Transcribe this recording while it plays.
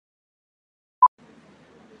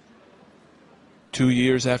2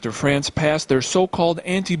 years after France passed their so-called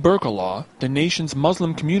anti-burqa law, the nation's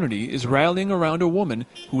Muslim community is rallying around a woman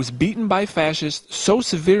who was beaten by fascists so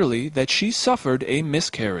severely that she suffered a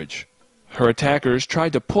miscarriage. Her attackers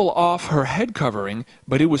tried to pull off her head covering,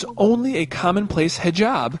 but it was only a commonplace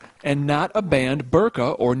hijab and not a banned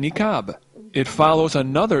burqa or niqab. It follows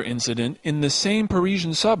another incident in the same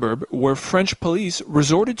Parisian suburb where French police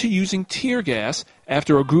resorted to using tear gas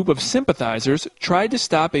after a group of sympathizers tried to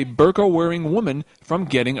stop a burqa-wearing woman from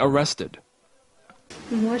getting arrested.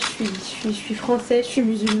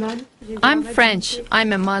 I'm French.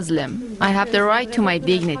 I'm a Muslim. I have the right to my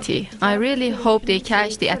dignity. I really hope they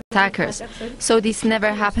catch the attackers, so this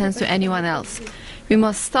never happens to anyone else. We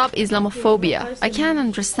must stop Islamophobia. I can't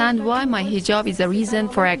understand why my hijab is a reason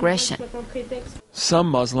for aggression. Some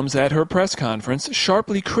Muslims at her press conference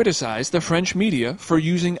sharply criticized the French media for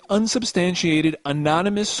using unsubstantiated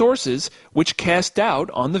anonymous sources which cast doubt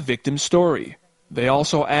on the victim's story. They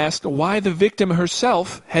also asked why the victim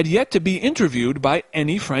herself had yet to be interviewed by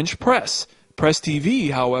any French press. Press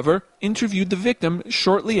TV, however, interviewed the victim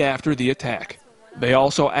shortly after the attack. They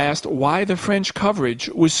also asked why the French coverage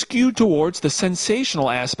was skewed towards the sensational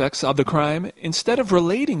aspects of the crime instead of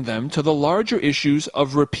relating them to the larger issues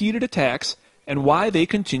of repeated attacks and why they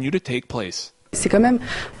continue to take place.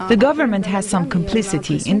 The government has some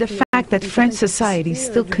complicity in the fact that French society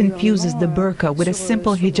still confuses the burqa with a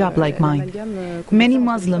simple hijab like mine. Many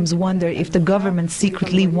Muslims wonder if the government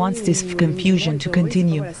secretly wants this confusion to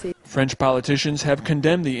continue. French politicians have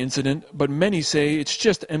condemned the incident, but many say it's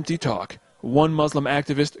just empty talk. One Muslim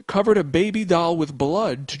activist covered a baby doll with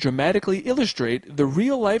blood to dramatically illustrate the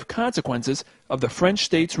real-life consequences of the French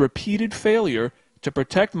state's repeated failure to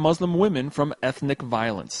protect Muslim women from ethnic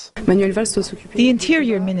violence. The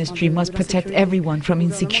Interior Ministry must protect everyone from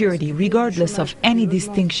insecurity, regardless of any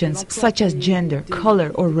distinctions such as gender,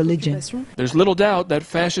 color, or religion. There's little doubt that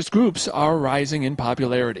fascist groups are rising in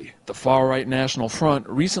popularity. The far-right National Front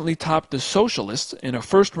recently topped the Socialists in a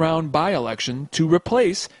first-round by-election to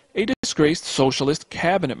replace a disgraced socialist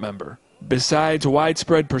cabinet member. Besides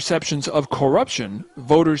widespread perceptions of corruption,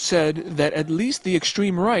 voters said that at least the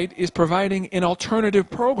extreme right is providing an alternative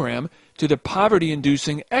program to the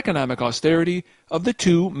poverty-inducing economic austerity of the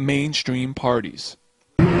two mainstream parties.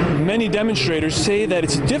 Many demonstrators say that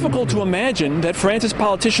it's difficult to imagine that France's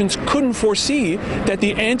politicians couldn't foresee that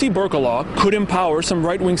the anti-burqa law could empower some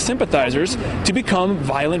right-wing sympathizers to become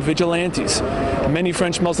violent vigilantes. Many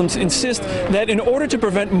French Muslims insist that in order to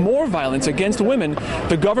prevent more violence against women,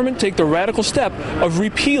 the government take the radical step of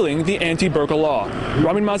repealing the anti-burqa law.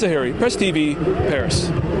 Ramin Mazaheri, Press TV,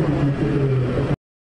 Paris.